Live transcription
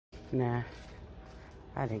Now,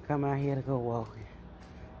 I didn't come out here to go walking.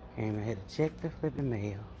 Came out here to check the flipping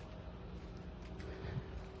mail.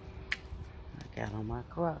 I got on my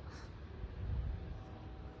Crocs.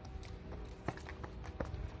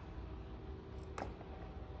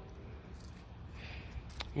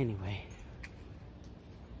 Anyway.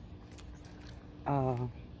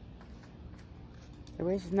 The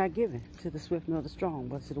race is not given to the swift nor the strong,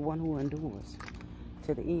 but to the one who endures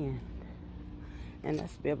to the end. And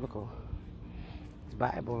that's biblical. It's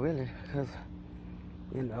Bible, really, because,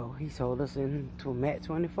 you know, he told us in Matt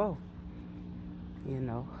 24, you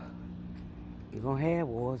know, you're going to have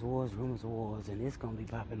wars, rumors of wars, and it's going to be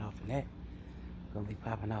popping off and that. Going to be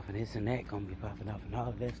popping off and this and that going to be popping off and all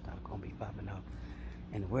of that stuff going to be popping off.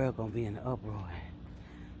 And the world going to be in an uproar.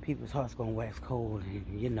 People's hearts going to wax cold,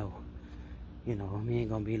 and, you know, men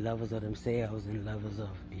going to be lovers of themselves and lovers of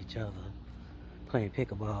each other, playing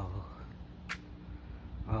pickleball,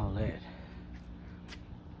 all that.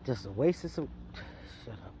 Just a waste of some...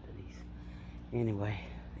 Shut up, Denise. Anyway,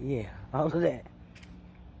 yeah, all of that.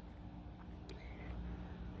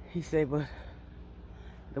 He said, but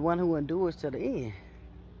the one who endures to the end.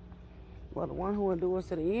 Well, the one who endures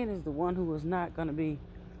to the end is the one who is not going to be,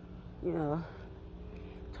 you know,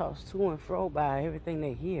 tossed to and fro by everything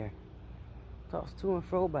they hear. Tossed to and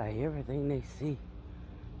fro by everything they see.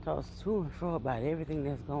 Tossed to and fro about everything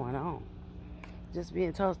that's going on. Just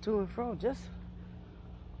being tossed to and fro just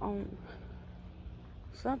on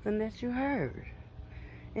something that you heard.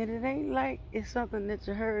 And it ain't like it's something that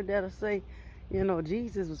you heard that'll say, you know,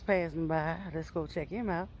 Jesus was passing by, let's go check him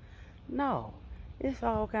out. No, it's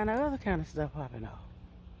all kind of other kind of stuff popping off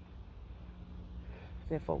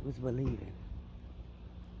that folk is believing.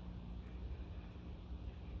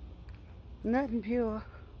 Nothing pure,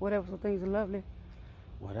 whatever so things are lovely,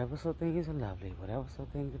 whatever so things are lovely, whatever so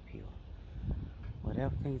things are pure,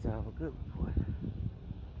 whatever things are of a good report.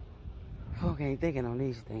 Folk ain't thinking on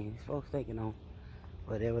these things. Folks thinking on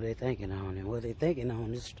whatever they're thinking on, and what they're thinking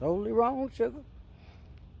on is totally wrong, sugar.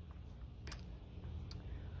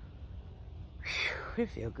 Whew, it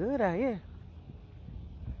feel good out here.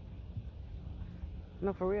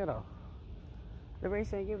 No, for real though. The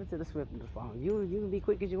race ain't given to the swift and the strong. You can be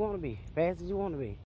quick as you want to be, fast as you want to be.